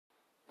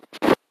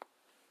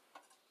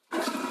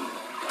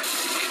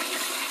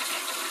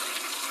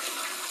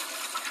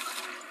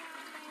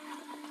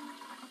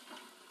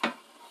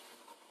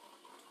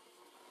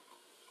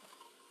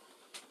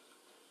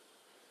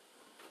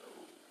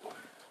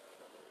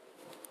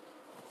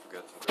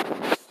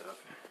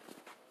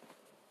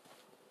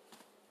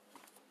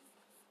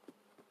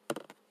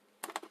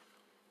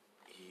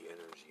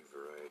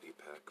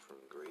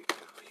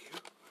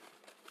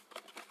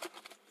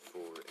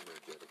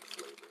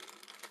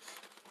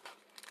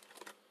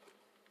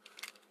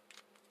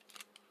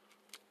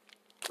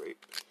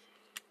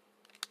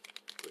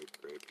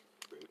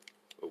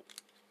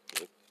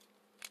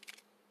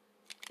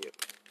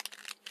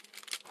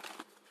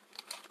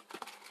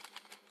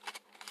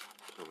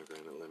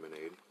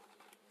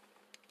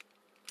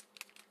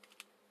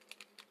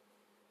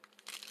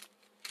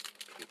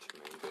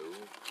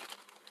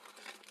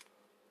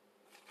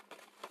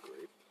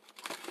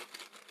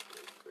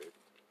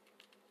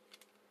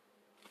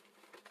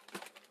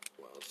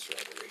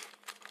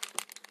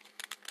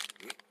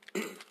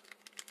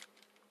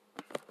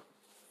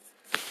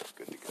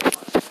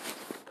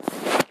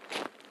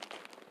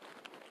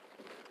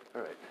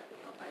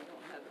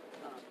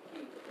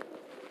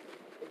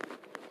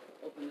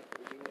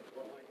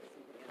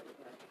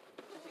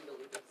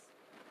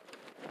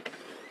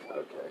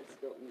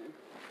in there.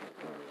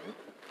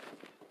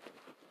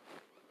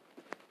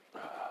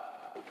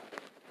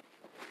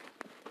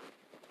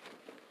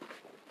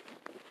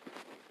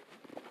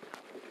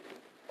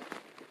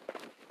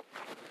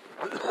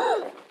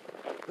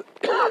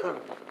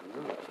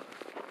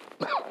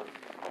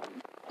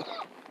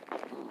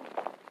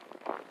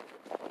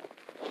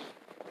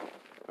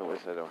 At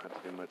least I don't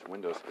have to do much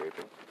window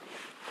scraping.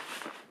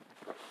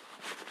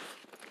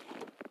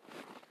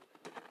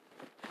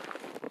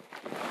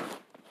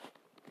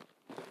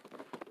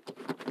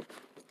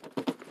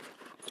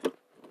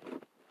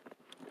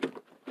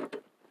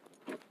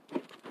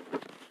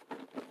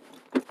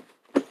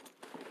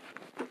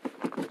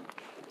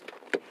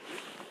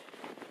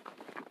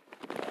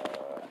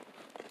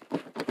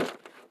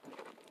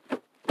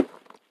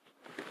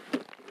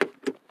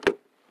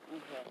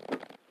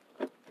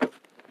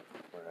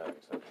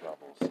 Some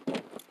troubles.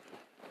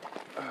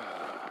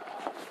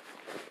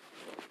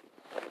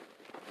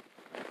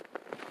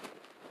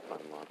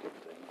 Unlocking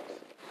things.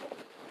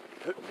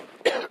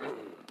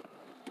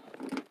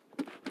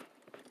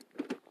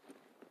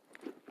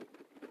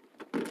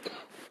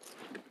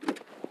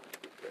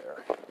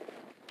 There.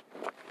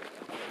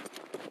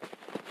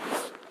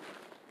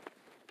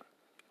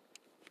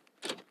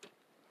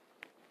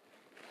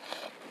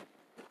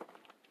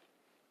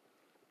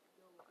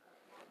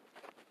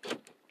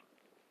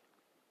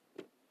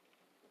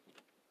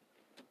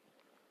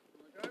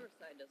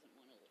 Doesn't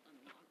want to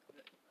unlock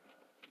it.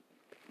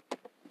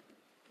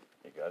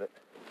 You got it?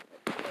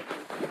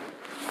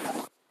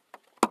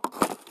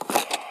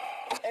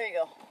 There you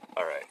go.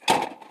 All right.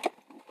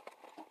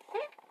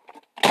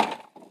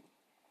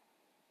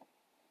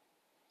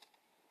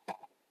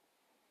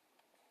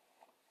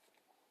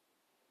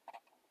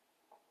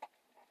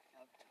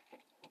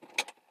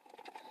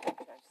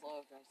 Drive slow,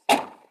 drive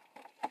slow.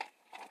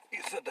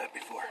 You said that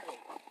before.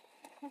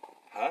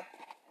 Huh?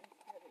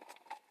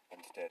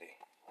 Unsteady.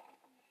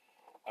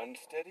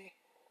 Unsteady?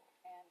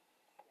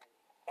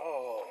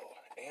 Oh,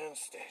 and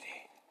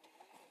steady.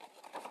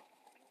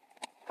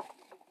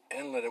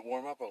 And let it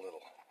warm up a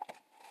little.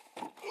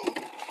 Ooh.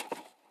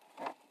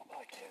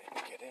 I can't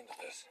even get into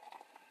this.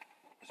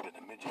 There's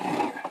been a midget in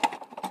here.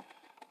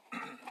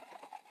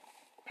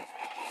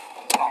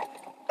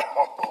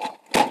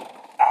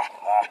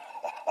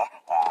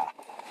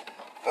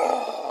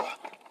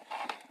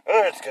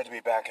 Oh, it's good to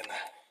be back in the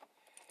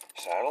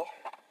saddle.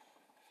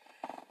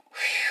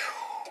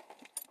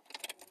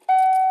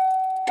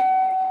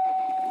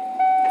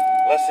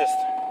 Let's just,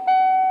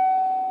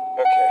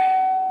 okay,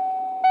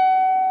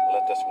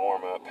 let this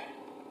warm up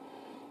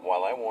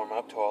while I warm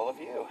up to all of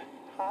you.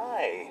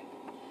 Hi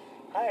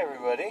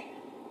everybody,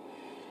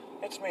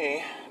 it's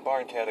me,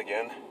 Barn Cat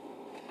again,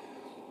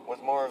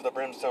 with more of the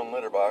Brimstone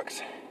Litter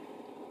Box,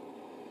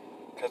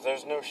 because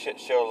there's no shit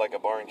show like a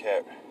Barn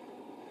Cat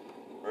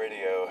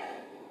Radio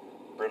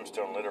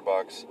Brimstone Litter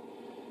Box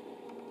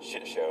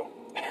shit show.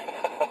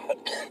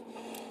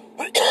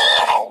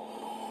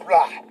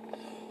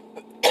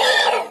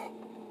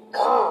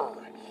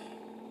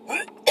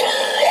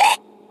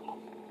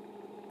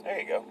 There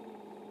you go.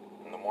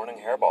 In the morning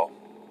hairball.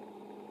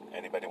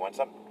 Anybody want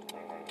some?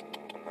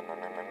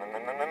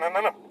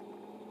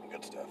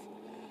 Good stuff.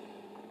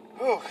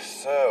 Whew,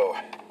 so,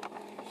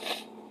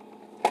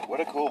 what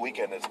a cool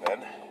weekend it's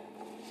been.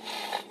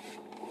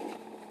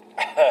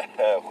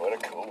 What a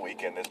cool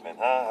weekend it's been.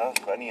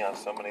 Funny on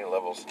so many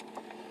levels.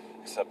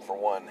 Except for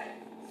one.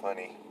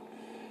 Funny.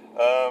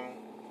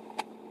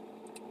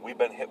 We've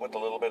been hit with a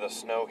little bit of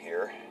snow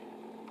here.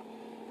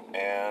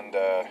 And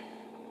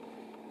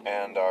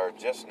are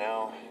just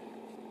now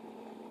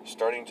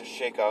starting to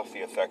shake off the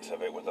effects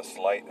of it with a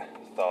slight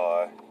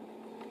thaw.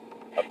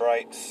 A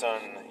bright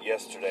sun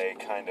yesterday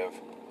kind of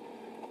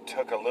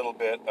took a little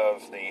bit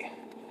of the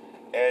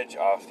edge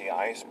off the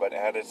ice, but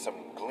added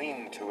some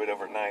gleam to it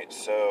overnight.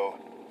 So,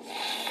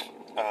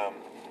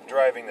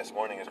 driving this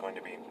morning is going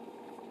to be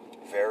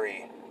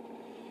very,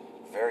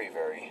 very,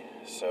 very.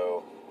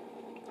 So,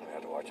 I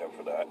have to watch out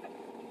for that.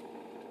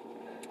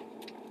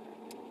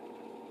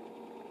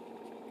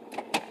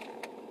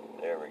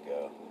 There we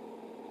go.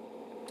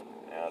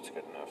 Now it's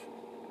good enough.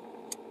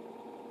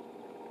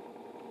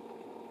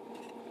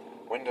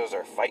 Windows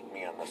are fighting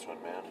me on this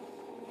one, man.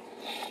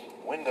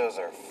 Windows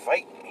are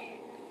fighting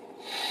me.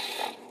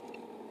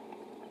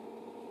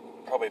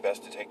 Probably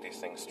best to take these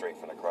things straight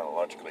from the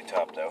chronologically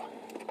top, though,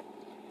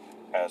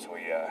 as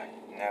we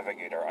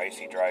navigate our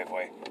icy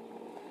driveway.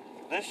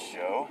 This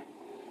show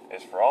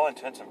is, for all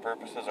intents and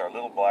purposes, our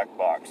little black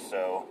box.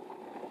 So,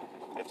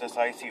 if this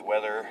icy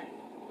weather,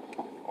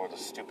 or the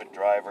stupid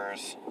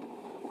drivers,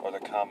 or the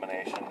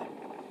combination,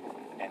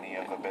 any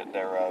of a bit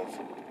thereof,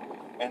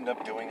 end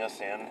up doing us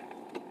in,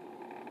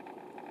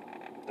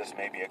 this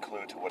may be a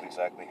clue to what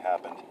exactly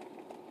happened.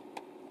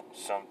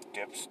 Some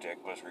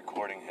dipstick was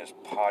recording his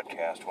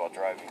podcast while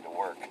driving to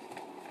work.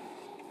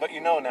 But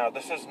you know now,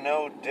 this is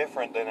no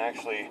different than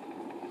actually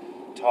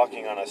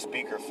talking on a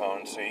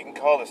speakerphone, so you can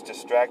call this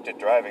distracted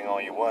driving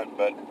all you want,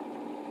 but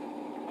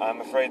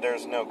I'm afraid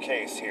there's no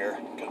case here,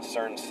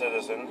 concerned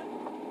citizen.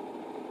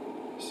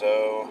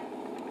 So,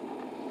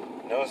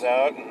 nose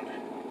out and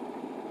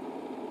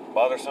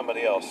bother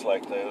somebody else,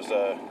 like those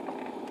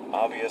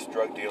obvious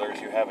drug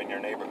dealers you have in your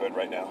neighborhood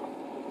right now.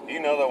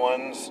 You know the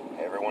ones,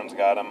 everyone's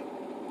got them.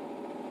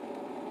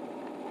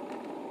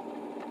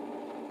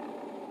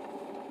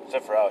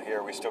 Except for out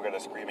here, we still got a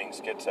screaming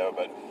schizo,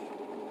 but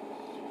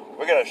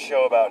we got a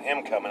show about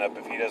him coming up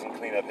if he doesn't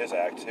clean up his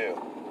act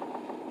too.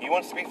 He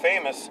wants to be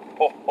famous.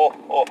 Ho, ho,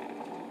 ho.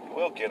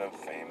 We'll get him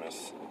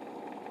famous.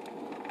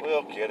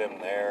 We'll get him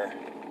there.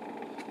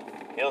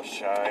 He'll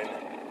shine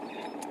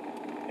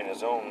in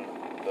his own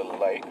little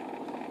light.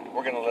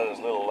 We're going to let his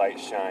little light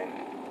shine.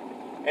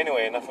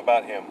 Anyway, enough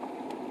about him.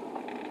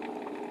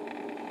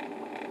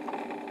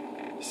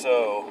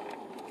 So,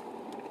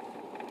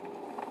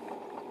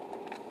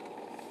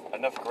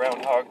 enough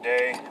Groundhog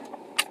Day.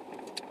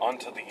 On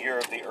to the year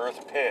of the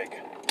Earth Pig.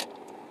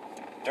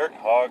 Dirt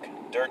hog,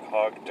 dirt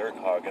hog, dirt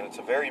hog. And it's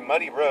a very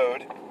muddy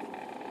road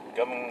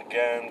going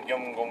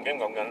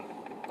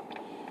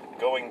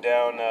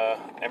down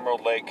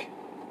Emerald Lake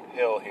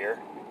Hill here.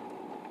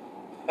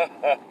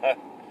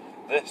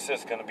 This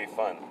is going to be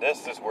fun.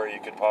 This is where you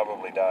could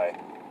probably die.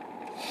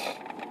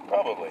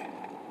 Probably.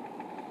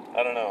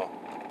 I don't know.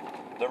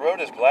 The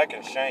road is black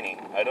and shiny.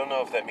 I don't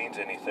know if that means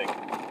anything.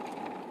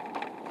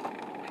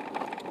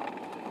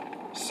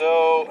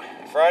 So,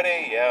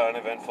 Friday, yeah,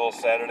 uneventful.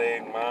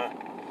 Saturday,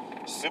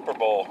 Super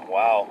Bowl.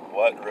 Wow,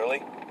 what,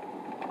 really?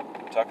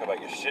 Talk about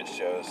your shit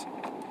shows.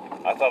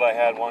 I thought I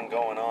had one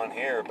going on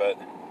here, but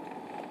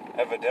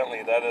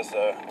evidently that is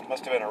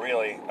must have been a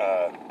really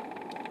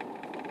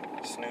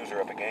snoozer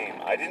of a game.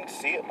 I didn't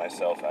see it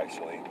myself,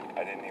 actually.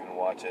 I didn't even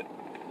watch it.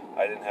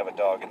 I didn't have a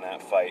dog in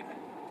that fight.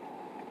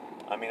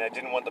 I mean, I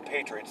didn't want the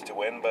Patriots to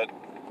win, but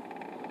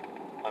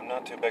I'm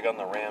not too big on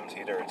the Rams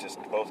either. It's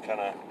just both kind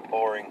of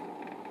boring.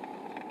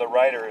 The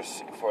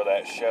writers for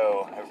that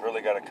show have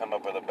really got to come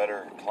up with a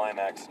better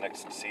climax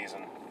next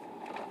season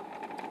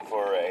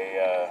for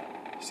a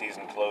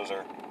season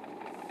closer,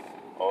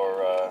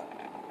 or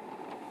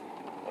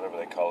whatever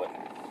they call it.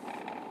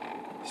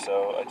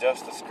 So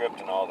adjust the script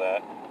and all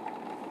that.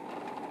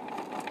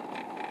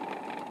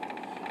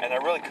 And I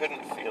really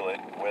couldn't feel it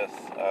with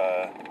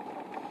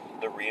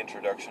the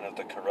reintroduction of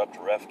the corrupt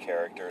ref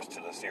characters to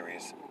the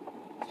series.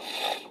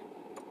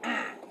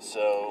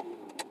 So,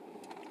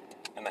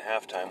 and the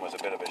halftime was a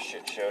bit of a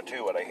shit show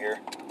too, what I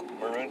hear.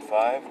 Maroon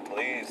 5,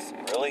 please?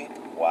 Really?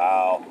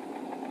 Wow.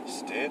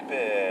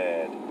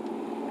 Stupid.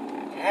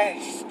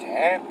 Hey,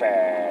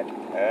 stupid.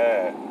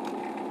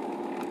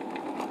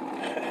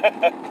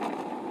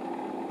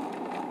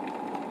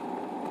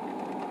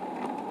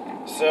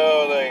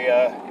 So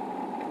the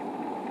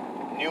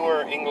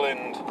Newer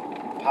England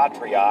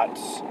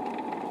Patriots,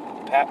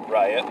 Pat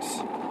Riots,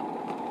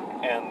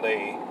 and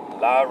the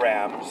La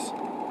Rams.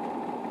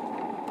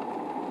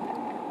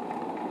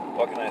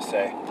 What can I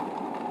say?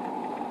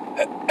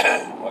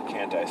 What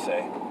can't I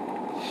say?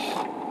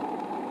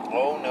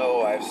 Oh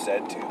no, I've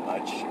said too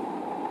much.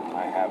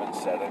 I haven't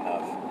said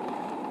enough.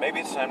 Maybe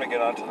it's time to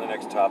get on to the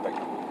next topic.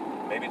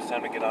 Maybe it's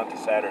time to get on to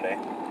Saturday.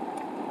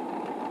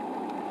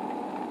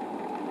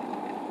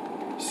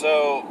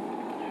 So,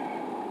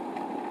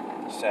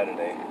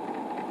 Saturday,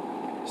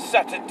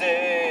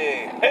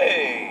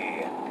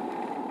 hey!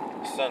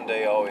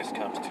 Sunday always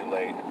comes too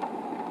late.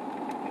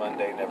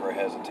 Monday never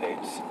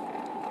hesitates.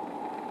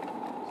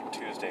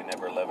 Tuesday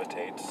never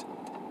levitates.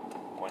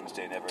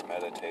 Wednesday never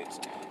meditates.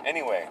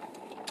 Anyway,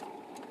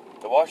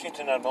 the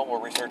Washington Abnormal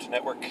Research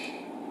Network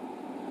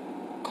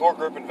core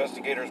group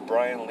investigators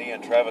Brian Lee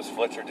and Travis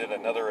Fletcher did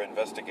another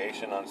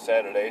investigation on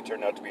Saturday. It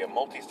turned out to be a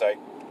multi-site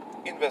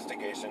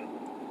investigation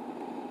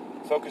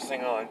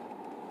focusing on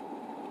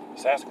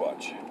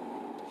Sasquatch.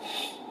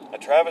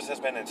 Travis has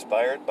been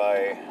inspired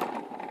by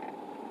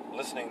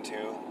listening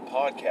to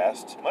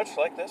podcasts much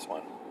like this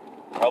one,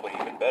 probably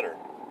even better,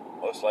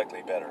 most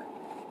likely better,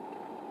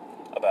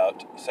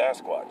 about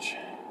Sasquatch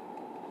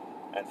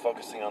and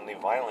focusing on the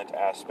violent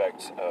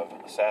aspects of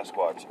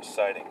Sasquatch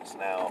sightings.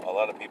 Now, a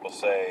lot of people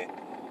say,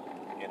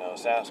 you know,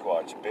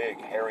 Sasquatch,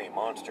 big, hairy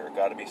monster,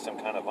 got to be some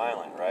kind of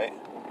violent, right?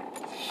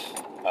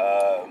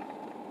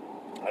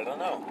 I don't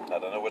know. I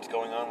don't know what's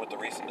going on with the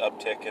recent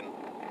uptick in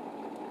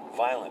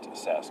violent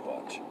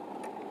Sasquatch.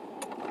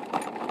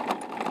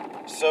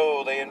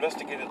 So they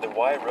investigated the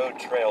Y Road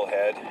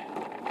trailhead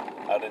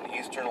out in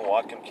eastern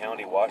Whatcom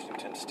County,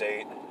 Washington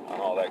State,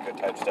 and all that good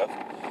type stuff.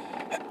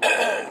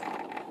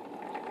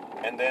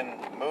 And then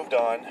moved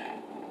on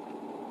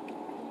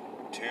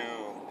to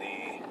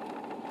the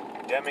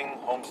Deming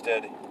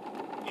Homestead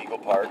Eagle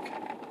Park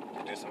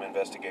to do some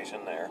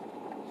investigation there.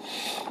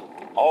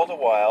 All the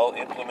while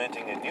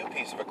implementing a new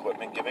piece of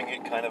equipment, giving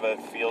it kind of a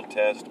field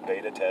test,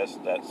 beta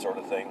test, that sort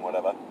of thing,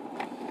 whatever,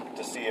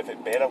 to see if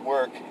it beta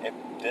work, if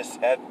this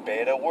had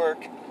beta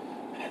work.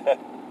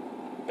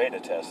 Beta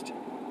test.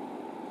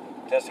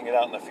 Testing it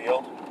out in the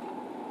field.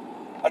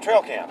 A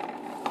trail cam.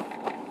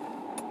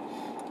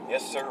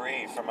 Yes,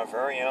 sirree, from our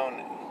very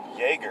own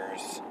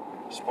Jaeger's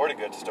sporting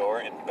goods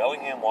store in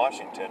Bellingham,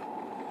 Washington.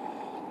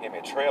 Gave me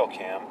a trail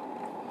cam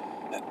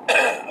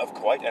of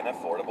quite an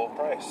affordable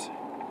price.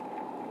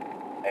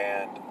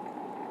 And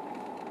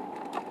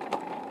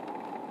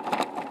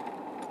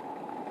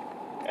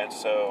And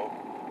so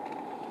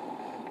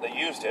they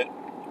used it.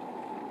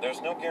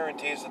 There's no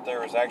guarantees that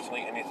there was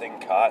actually anything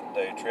caught.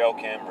 The trail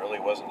cam really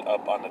wasn't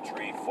up on the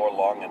tree for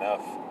long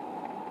enough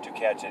to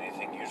catch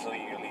anything.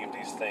 Usually you leave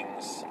these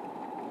things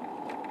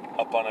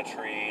up on a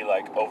tree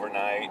like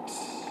overnight,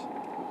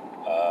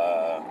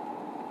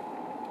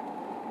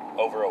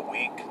 over a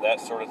week, that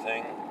sort of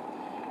thing,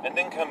 and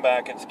then come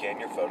back and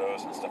scan your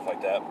photos and stuff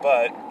like that.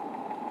 But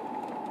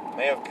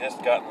may have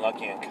just gotten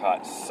lucky and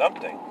caught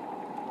something.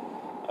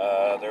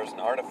 There's an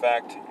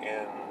artifact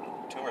in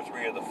 2 or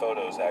 3 of the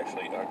photos,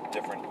 actually, are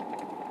different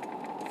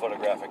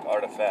photographic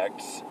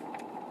artifacts.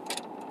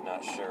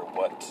 Not sure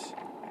what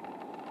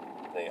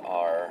they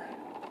are.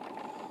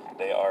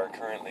 They are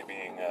currently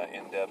being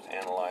in-depth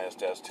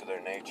analyzed as to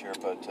their nature,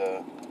 but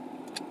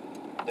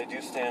they do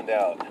stand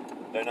out.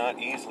 They're not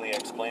easily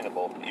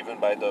explainable, even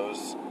by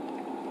those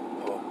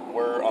who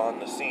were on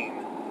the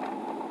scene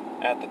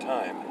at the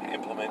time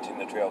implementing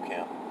the trail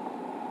cam.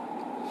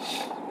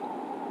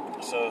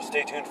 So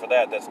stay tuned for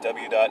that. That's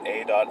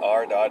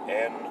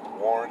w.a.r.n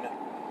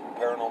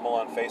Paranormal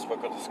on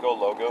Facebook with the skull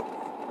logo.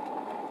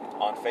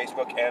 On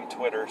Facebook and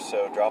Twitter,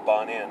 so drop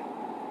on in.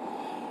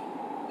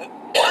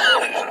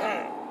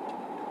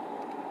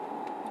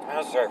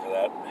 I'm sorry for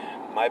that.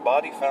 My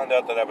body found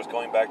out that I was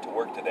going back to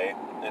work today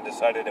and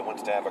decided it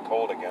wants to have a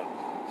cold again.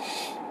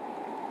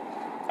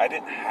 I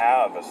didn't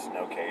have a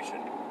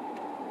snowcation.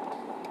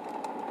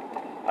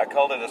 I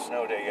called it a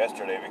snow day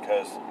yesterday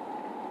because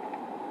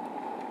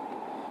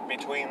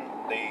between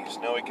the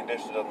snowy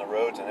conditions on the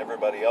roads and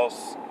everybody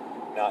else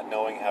not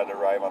knowing how to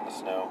drive on the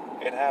snow,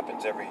 it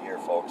happens every year,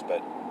 folks,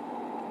 but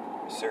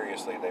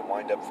seriously, they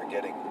wind up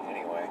forgetting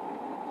anyway.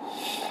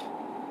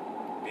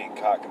 Being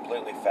caught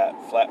completely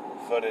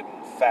flat-footed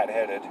and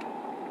fat-headed,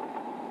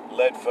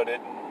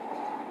 lead-footed,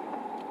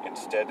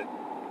 instead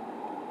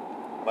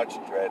much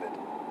dreaded.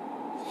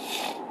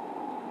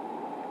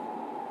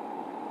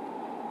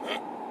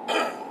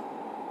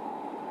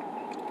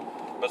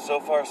 But so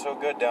far so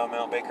good down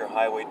Mount Baker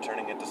Highway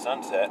turning into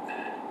Sunset.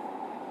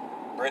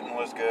 Britain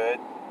was good.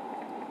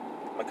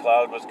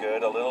 McLeod was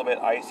good. A little bit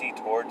icy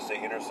towards the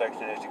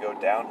intersection as you go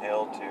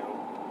downhill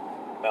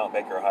to Mount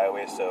Baker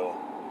Highway, so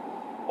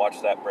watch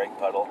that brake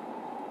puddle.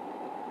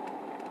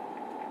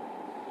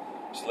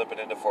 Slip it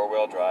into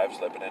 4-wheel drive,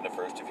 slip it into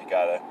first if you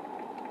gotta.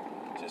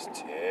 Just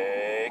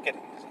take it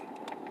easy.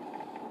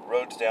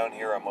 Roads down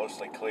here are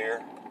mostly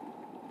clear.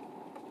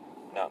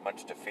 Not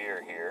much to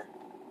fear here.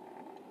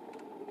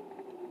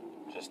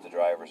 Just the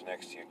drivers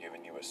next to you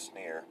giving you a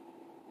sneer.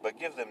 But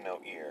give them no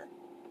ear.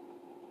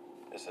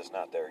 This is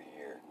not their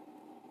year.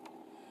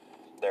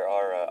 There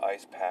are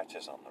ice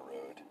patches on the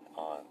road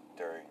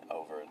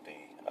over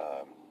the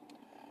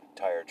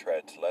tire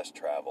treads, less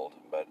traveled.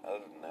 But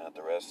other than that,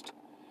 the rest,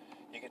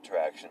 you get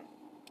traction.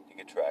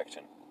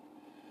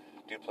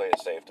 Do play it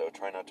safe, though.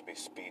 Try not to be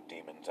speed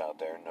demons out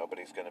there.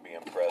 Nobody's going to be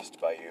impressed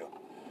by you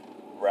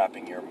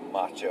wrapping your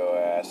macho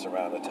ass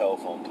around a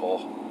telephone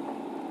pole.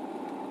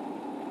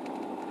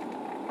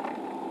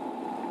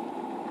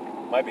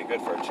 Might be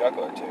good for a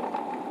chuckle or two.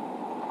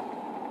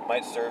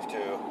 Might serve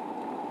to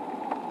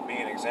be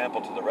an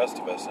example to the rest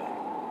of us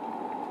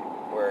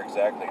where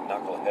exactly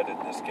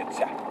knuckleheadedness gets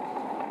ya.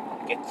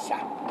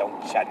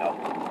 Don't ya know?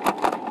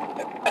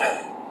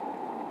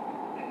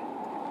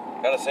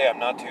 Gotta say, I'm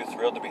not too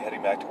thrilled to be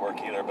heading back to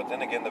work either, but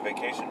then again, the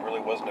vacation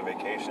really wasn't a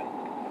vacation.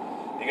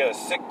 You got a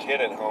sick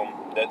kid at home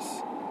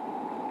that's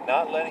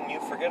not letting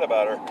you forget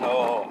about her.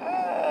 Oh,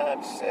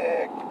 I'm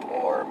sick,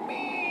 poor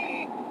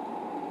me.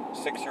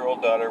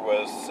 6-year-old daughter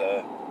was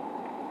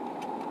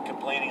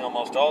complaining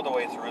almost all the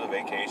way through the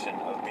vacation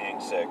of being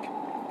sick.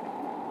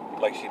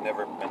 Like she'd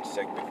never been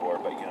sick before,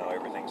 but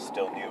everything's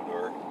still new to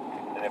her.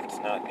 And if it's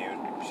not new,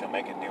 she'll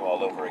make it new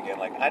all over again.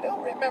 Like, I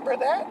don't remember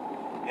that.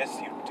 Yes,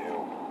 you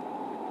do.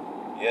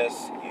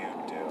 Yes, you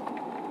do.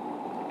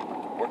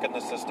 Working the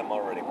system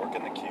already,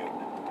 working the cute.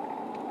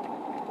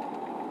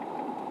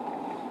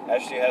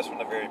 As she has from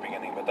the very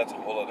beginning, but that's a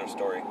whole other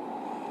story.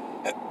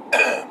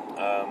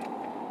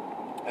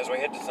 As we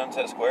head to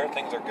Sunset Square,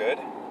 things are good.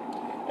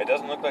 It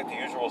doesn't look like the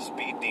usual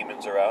speed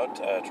demons are out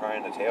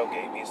trying to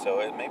tailgate me,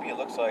 so maybe it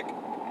looks like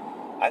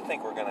I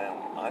think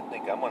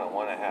I'm gonna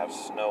want to have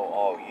snow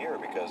all year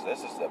because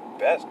this is the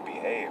best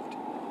behaved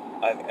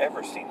I've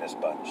ever seen this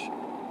bunch.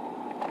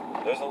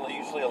 There's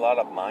usually a lot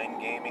of mind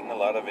gaming, a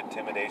lot of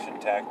intimidation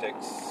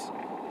tactics,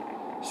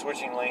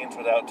 switching lanes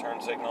without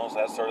turn signals,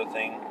 that sort of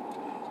thing.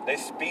 They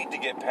speed to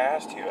get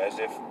past you as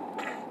if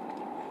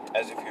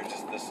you're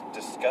just this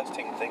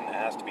disgusting thing that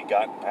has to be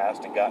gotten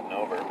past and gotten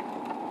over.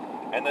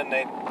 And then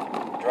they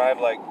drive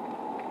like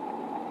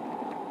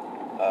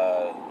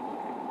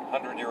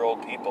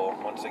 100-year-old people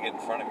once they get in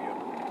front of you.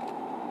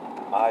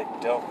 I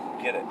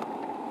don't get it.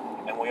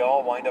 And we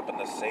all wind up in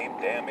the same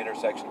damn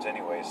intersections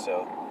anyway,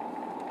 so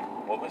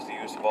what was the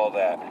use of all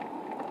that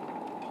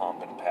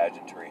pomp and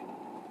pageantry?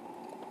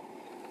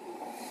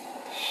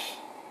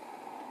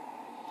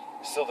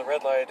 So the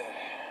red light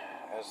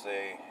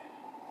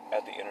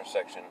at the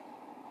intersection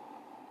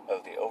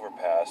of the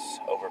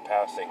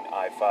overpassing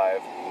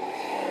I-5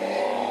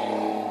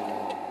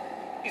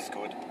 He's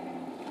good.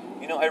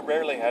 You know, I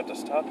rarely had to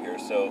stop here,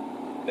 so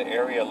the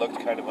area looked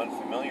kind of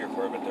unfamiliar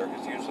for a bit there,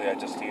 because usually I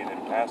just see it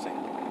in passing.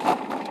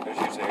 There's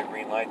usually a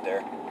green light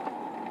there.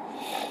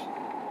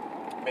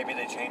 Maybe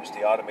they changed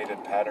the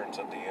automated patterns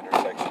of the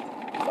intersection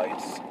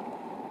lights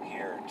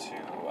here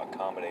to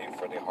accommodate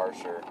for the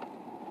harsher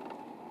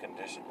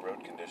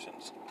road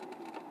conditions.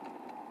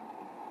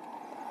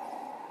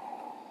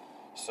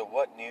 So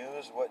what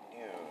news?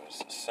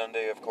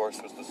 Sunday, of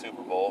course, was the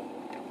Super Bowl.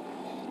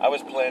 I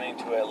was planning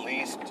to at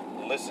least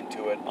listen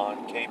to it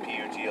on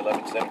KPUG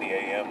 1170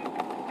 AM,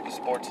 the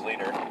sports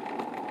leader,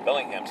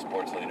 Bellingham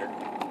sports leader,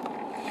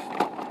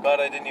 but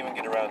I didn't even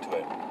get around to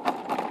it.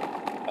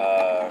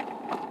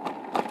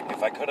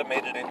 If I could have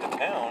made it into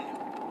town,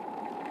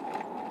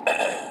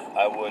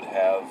 I would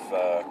have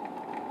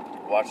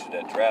watched it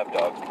at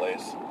Groundhog's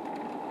place.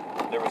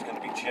 There was going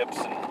to be chips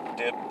and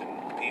dip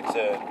and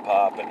pizza and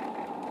pop and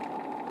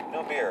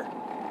no beer.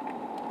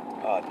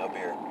 No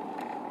beer.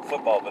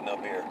 Football, but no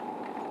beer.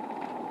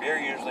 Beer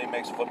usually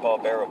makes football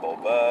bearable,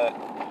 but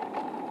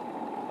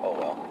oh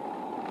well.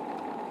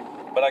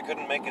 But I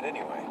couldn't make it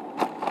anyway,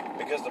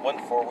 because the one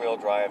four-wheel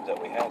drive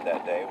that we had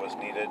that day was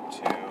needed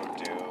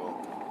to do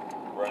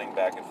running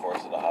back and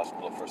forth to the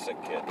hospital for a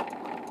sick kid.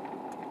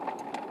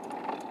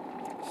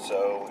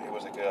 So it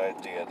was a good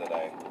idea that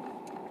I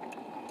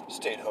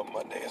stayed home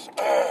Mondays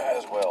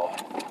as well.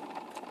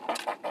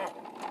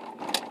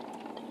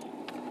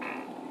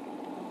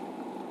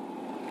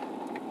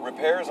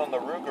 Repairs on the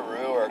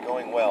Rougarou are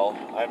going well.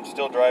 I'm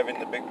still driving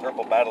the big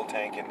purple battle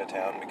tank into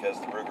town because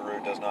the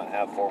Rougarou does not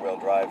have four-wheel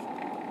drive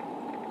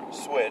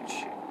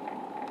switch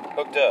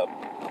hooked up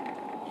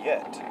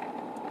yet.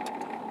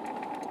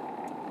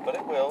 But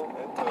it will.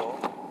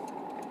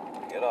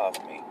 Get off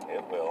me.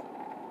 It will.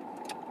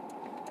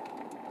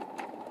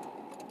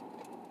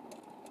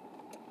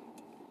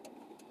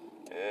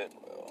 It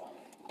will.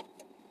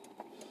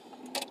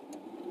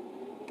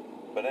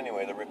 But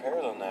anyway, the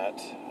repairs on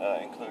that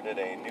included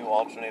a new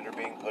alternator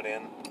being put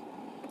in,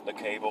 the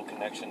cable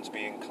connections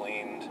being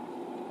cleaned.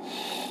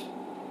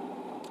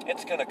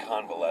 It's going to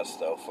convalesce,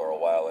 though, for a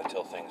while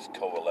until things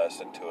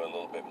coalesce into a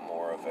little bit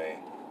more of a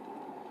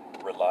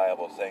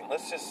reliable thing.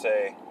 Let's just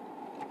say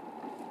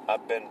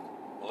I've been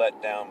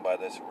let down by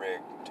this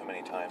rig too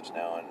many times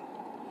now, and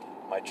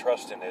my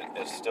trust in it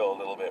is still a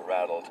little bit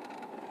rattled.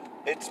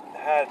 It's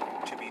had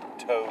to be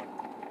towed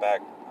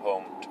back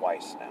home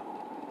twice now.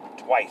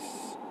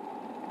 Twice.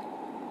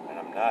 And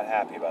I'm not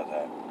happy about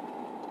that.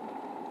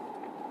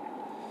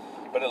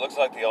 But it looks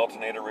like the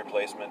alternator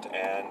replacement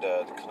and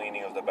the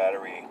cleaning of the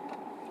battery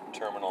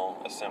terminal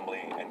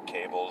assembly and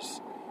cables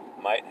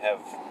might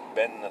have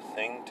been the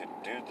thing to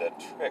do the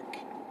trick.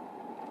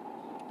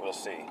 We'll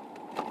see.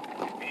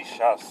 We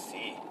shall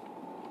see.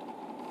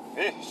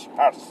 We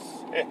shall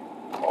see.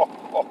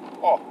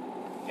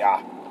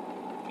 Yeah.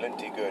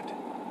 Plenty good.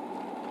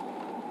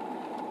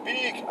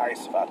 Big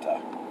ice water.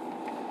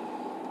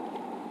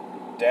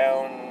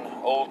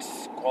 Down Old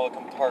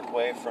Squalicum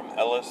Parkway from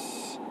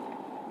Ellis.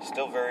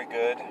 Still very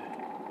good.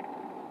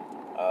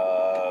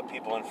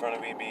 People in front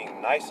of me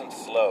being nice and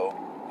slow.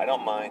 I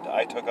don't mind.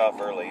 I took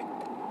off early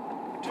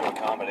to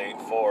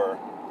accommodate for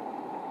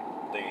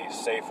the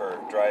safer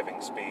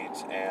driving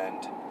speeds,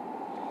 and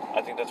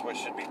I think that's what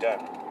should be done.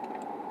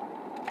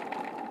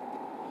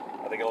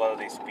 I think a lot of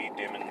these speed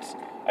demons,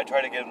 I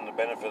try to give them the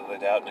benefit of the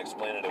doubt and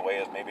explain it away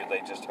as maybe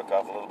they just took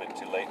off a little bit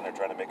too late and they're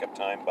trying to make up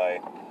time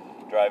by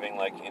driving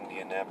like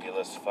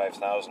Indianapolis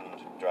 5000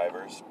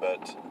 drivers,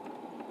 but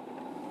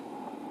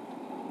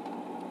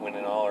when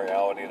in all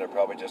reality they're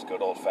probably just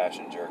good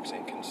old-fashioned jerks,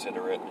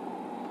 inconsiderate,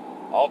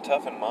 all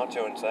tough and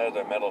macho inside of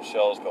their metal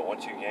shells, but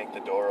once you yank the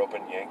door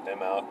open, yank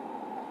them out,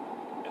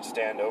 and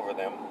stand over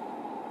them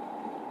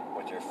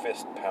with your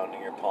fist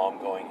pounding your palm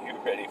going, you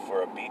ready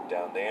for a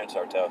beatdown? They ain't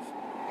so tough.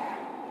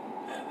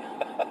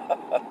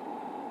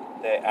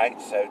 They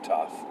ain't so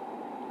tough.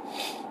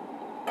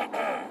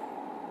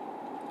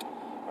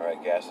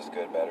 Alright, gas is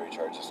good, battery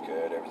charge is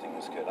good, everything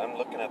is good. I'm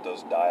looking at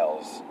those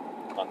dials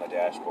on the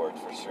dashboard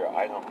for sure.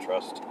 I don't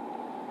trust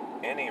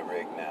any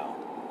rig now.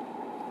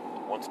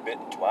 Once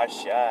bitten, twice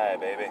shy,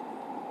 baby.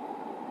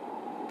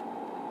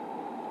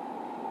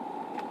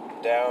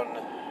 Down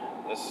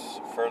this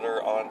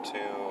further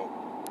onto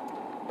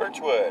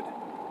Birchwood.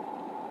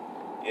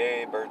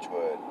 Yay,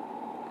 Birchwood.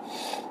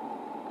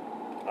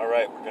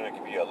 Alright, we're going to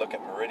give you a look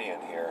at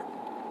Meridian here.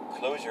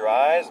 Close your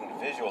eyes and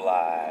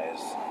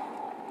visualize.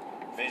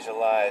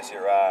 Visualize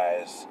your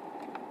eyes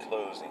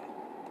closing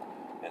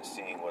and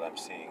seeing what I'm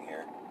seeing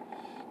here.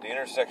 The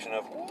intersection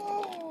of,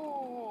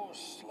 whoa,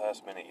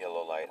 last minute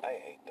yellow light. I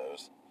hate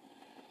those.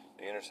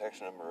 The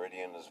intersection of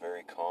Meridian is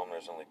very calm.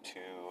 There's only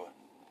two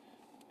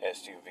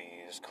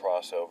SUVs,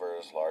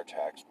 crossovers, large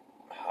hacks.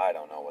 I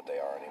don't know what they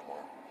are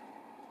anymore.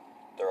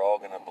 They're all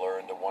going to blur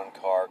into one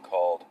car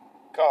called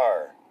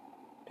Car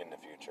in the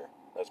future.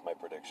 That's my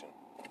prediction.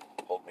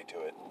 Hold me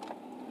to it.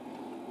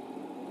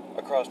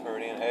 Across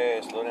Meridian,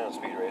 hey, slow down,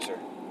 speed racer.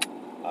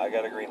 I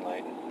got a green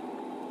light.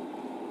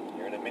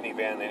 You're in a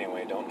minivan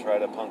anyway. Don't try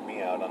to punk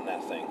me out on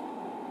that thing.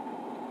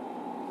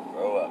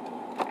 Grow up.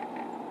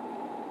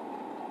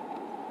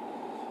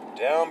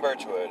 down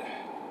Birchwood.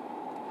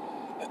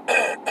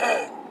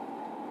 I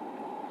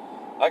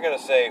gotta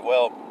say,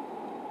 well,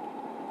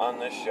 on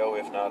this show,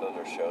 if not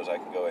other shows, I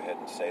can go ahead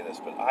and say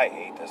this, but I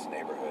hate this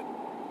neighborhood.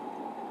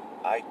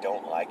 I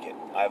don't like it.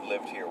 I've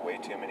lived here way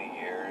too many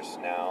years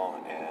now,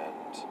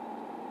 and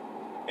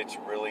it's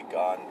really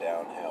gone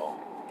downhill.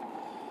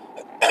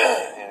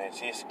 And it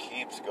just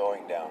keeps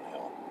going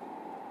downhill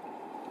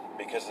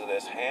because of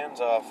this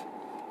hands-off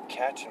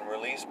catch and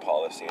release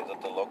policy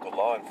that the local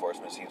law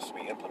enforcement seems to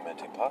be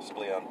implementing,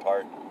 possibly on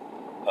part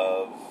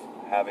of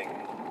having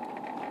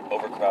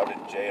overcrowded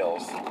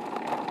jails.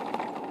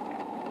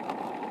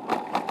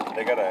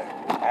 They gotta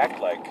act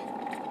like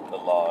the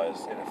law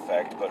is in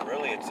effect, but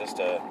really it's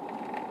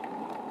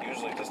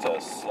usually just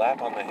a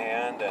slap on the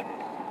hand and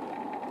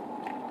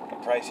a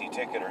pricey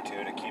ticket or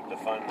two to keep the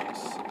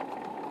funds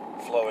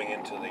flowing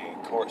into the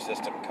court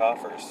system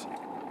coffers.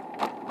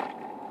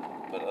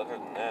 But other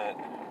than that,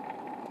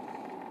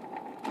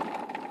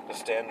 the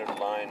standard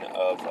line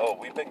of, oh,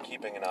 we've been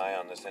keeping an eye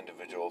on this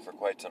individual for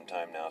quite some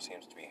time now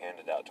seems to be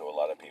handed out to a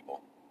lot of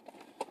people.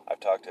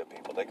 I've talked to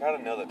people. They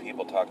gotta know that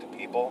people talk to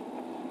people,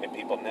 and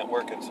people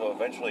network, and so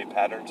eventually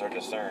patterns are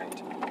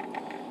discerned.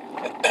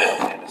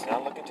 And it's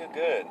not looking too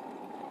good.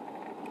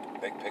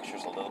 Big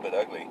picture's a little bit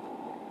ugly.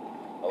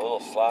 A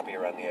little sloppy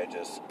around the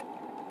edges.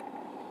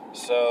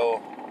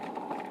 So,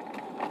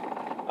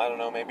 I don't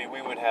know, maybe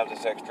we would have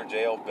this extra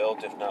jail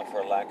built if not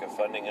for a lack of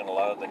funding and a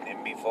lot of the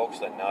NIMBY folks,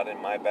 that not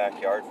in my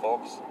backyard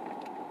folks.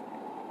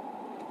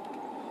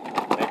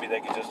 Maybe they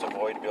could just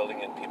avoid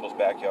building it in people's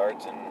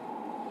backyards and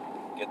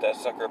get that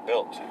sucker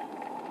built.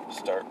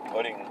 Start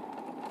putting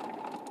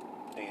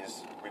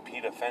these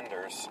repeat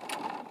offenders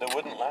that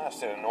wouldn't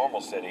last in a normal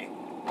city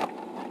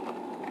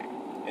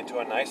into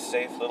a nice,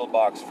 safe little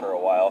box for a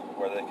while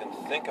where they can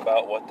think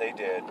about what they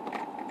did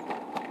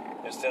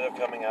instead of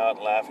coming out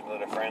and laughing to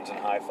their friends and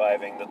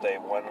high-fiving that they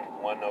won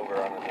over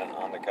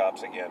on the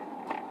cops again.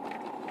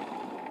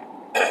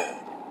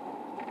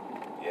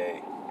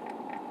 Yay.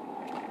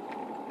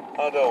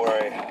 Oh, don't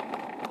worry.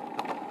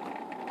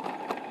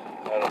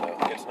 I don't know.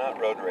 It's not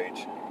road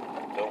rage.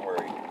 Don't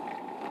worry.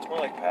 It's more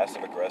like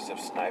passive-aggressive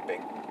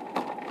sniping.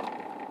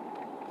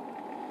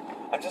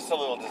 I'm just a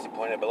little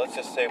disappointed, but let's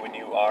just say when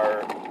you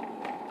are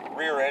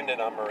rear-ended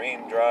on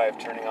Marine Drive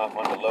turning off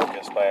onto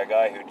Locust by a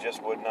guy who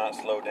just would not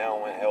slow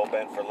down, went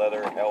hell-bent for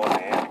leather, hell in a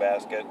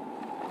handbasket,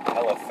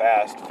 hella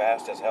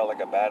fast as hell,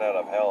 like a bat out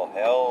of hell,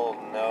 hell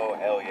no,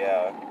 hell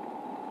yeah,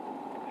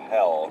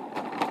 hell,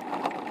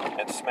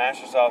 and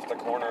smashes off the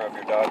corner of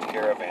your Dodge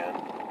Caravan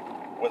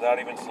without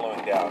even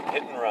slowing down,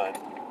 hit and run,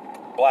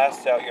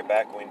 blasts out your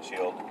back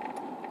windshield,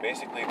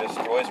 basically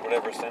destroys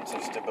whatever sense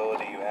of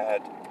stability you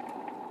had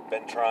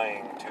been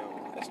trying to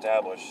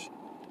establish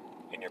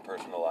in your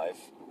personal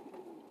life.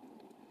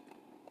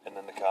 And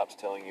then the cops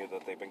telling you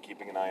that they've been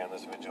keeping an eye on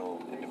this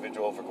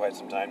individual for quite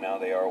some time now.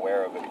 They are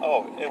aware of it.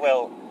 Oh,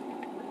 well,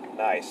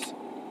 nice.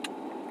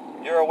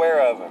 You're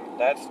aware of him.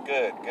 That's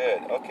good.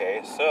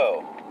 Okay,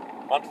 so,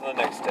 on to the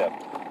next step.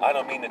 I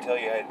don't mean to tell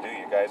you how to do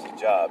your guys'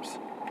 jobs,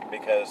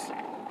 because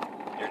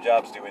your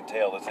jobs do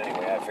entail this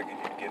anyway. I figured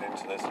you'd get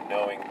into this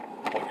knowing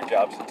what your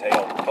jobs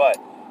entail. But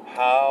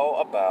how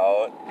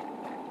about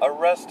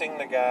arresting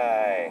the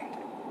guy?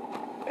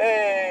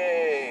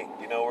 Hey,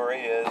 you know where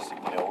he is,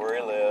 you know where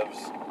he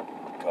lives.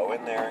 Go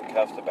in there and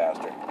cuff the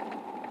bastard.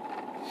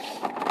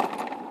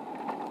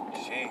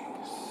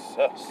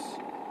 Jesus.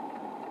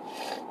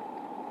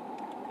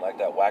 Like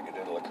that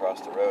wackadoodle across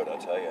the road, I'll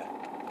tell you.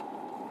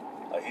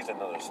 He's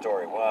another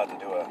story. We'll have to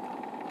do a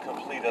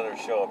complete other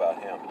show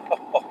about him.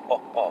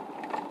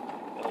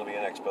 It'll be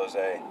an expose.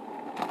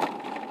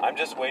 I'm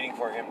just waiting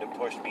for him to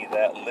push me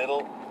that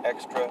little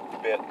extra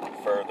bit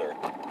further.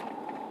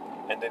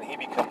 And then he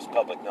becomes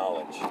public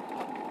knowledge.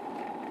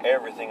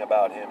 Everything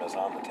about him is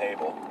on the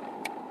table.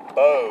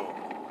 Boom.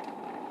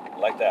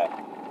 Like that.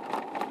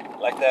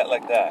 Like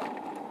that.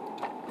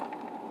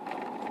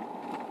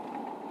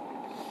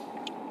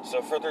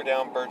 So further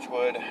down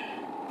Birchwood,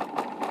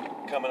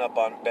 coming up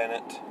on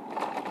Bennett,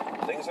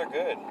 things are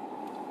good.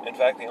 In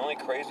fact, the only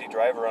crazy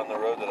driver on the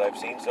road that I've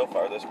seen so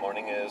far this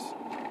morning is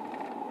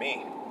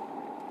me.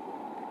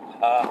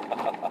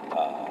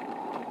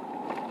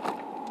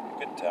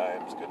 Good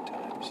times.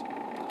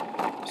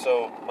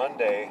 So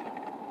Monday,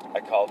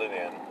 I called it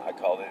in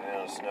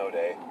on a snow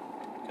day,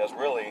 because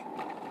really,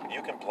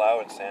 you can plow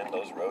and sand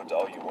those roads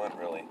all you want,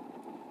 really,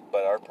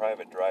 but our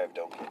private drive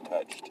don't get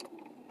touched.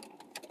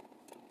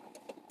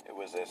 It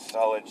was a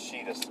solid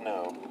sheet of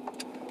snow,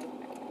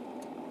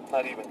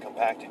 not even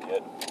compacted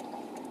yet.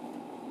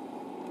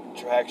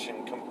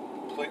 Traction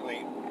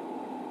completely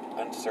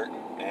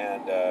uncertain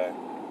and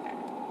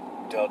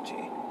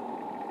dodgy,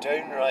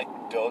 downright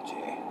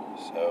dodgy.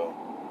 So,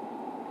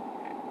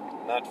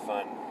 not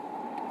fun.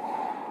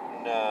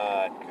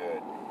 Not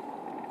good.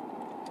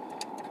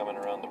 Coming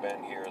around the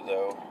bend here,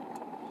 though,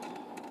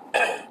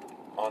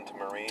 onto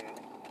Marine,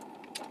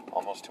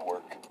 almost to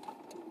work.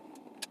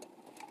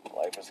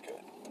 Life is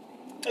good.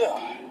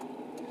 Ugh.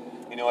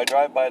 You know, I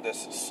drive by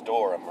this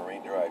store on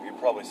Marine Drive. You've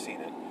probably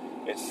seen it.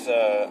 It's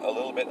a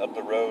little bit up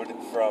the road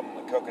from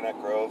the Coconut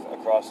Grove,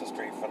 across the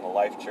street from the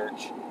Life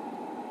Church.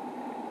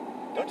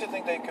 Don't you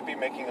think they could be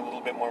making a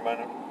little bit more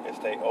money if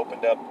they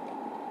opened up?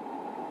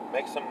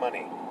 Make some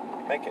money.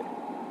 Make it.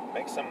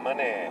 Make some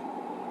money.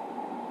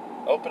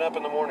 Open up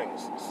in the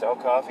mornings. Sell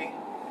coffee.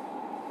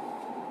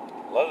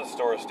 A lot of the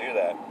stores do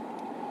that.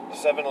 The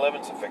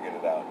 7-Elevens have figured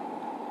it out.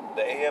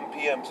 The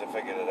AM/PMs have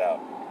figured it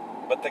out.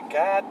 But the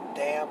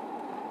goddamn,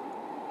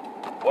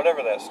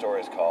 whatever that store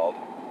is called,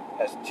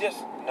 has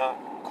just not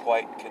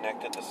quite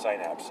connected the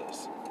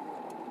synapses.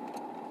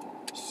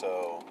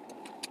 So,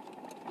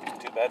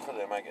 too bad for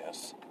them, I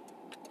guess.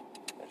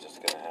 They're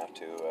just going to have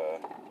to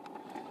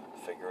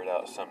figure it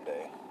out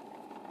someday.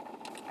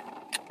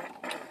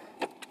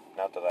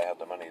 Not that I have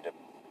the money to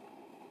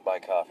buy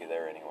coffee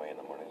there anyway in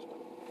the mornings,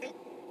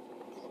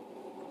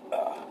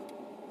 but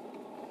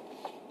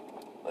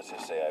let's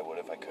just say I would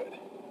if I could.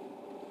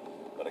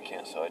 But I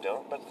can't, so I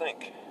don't. But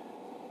think.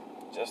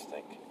 Just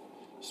think.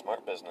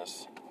 Smart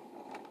business.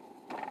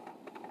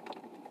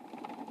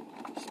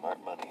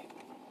 Smart money.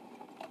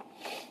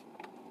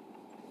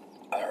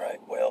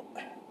 Alright, well,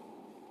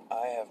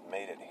 I have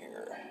made it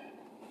here.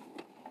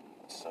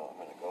 So I'm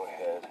going to go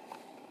ahead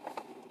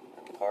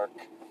and park,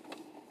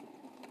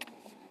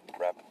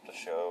 wrap up the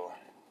show,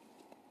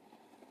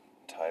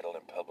 title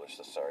and publish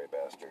the sorry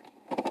bastard.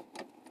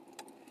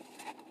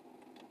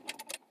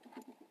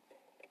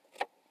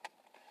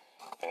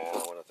 And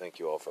I want to thank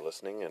you all for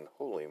listening, and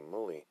holy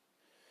moly,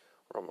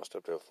 we're almost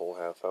up to a full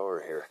half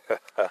hour here.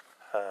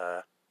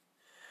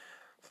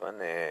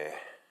 Funny.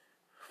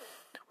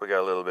 We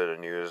got a little bit of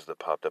news that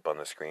popped up on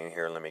the screen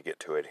here. Let me get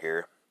to it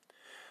here.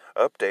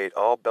 Update,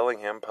 all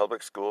Bellingham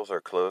public schools are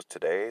closed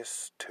today,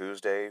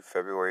 Tuesday,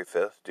 February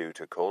 5th, due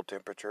to cold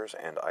temperatures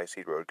and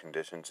icy road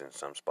conditions in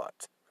some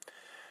spots.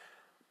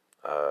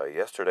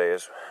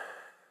 Yesterday's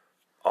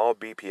all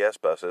BPS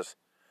buses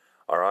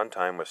are on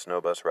time with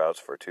snow bus routes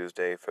for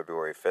Tuesday,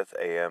 February 5th,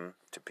 a.m.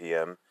 to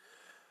p.m.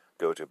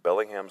 Go to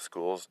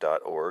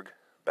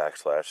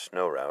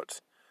bellinghamschools.org/snow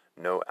routes.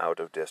 No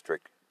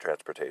out-of-district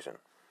transportation.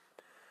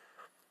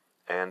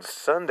 And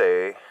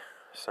Sunday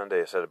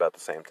said about the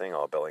same thing.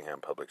 All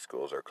Bellingham public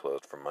schools are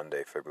closed from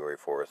Monday, February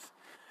 4th,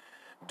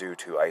 due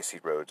to icy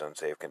roads,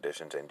 unsafe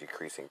conditions, and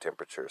decreasing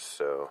temperatures.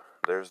 So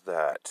there's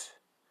that.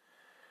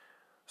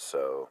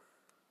 So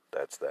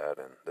that's that,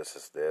 and this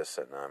is this,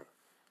 and I'm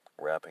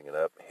wrapping it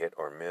up. Hit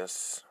or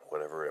miss,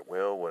 whatever it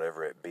will,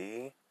 whatever it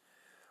be.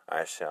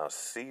 I shall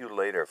see you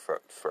later.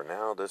 For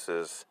now, this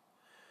is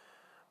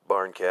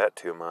Barn Cat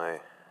to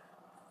my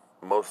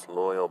most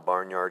loyal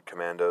barnyard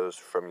commandos,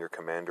 from your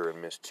commander in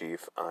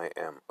mischief. I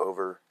am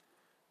over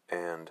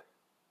and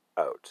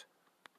out.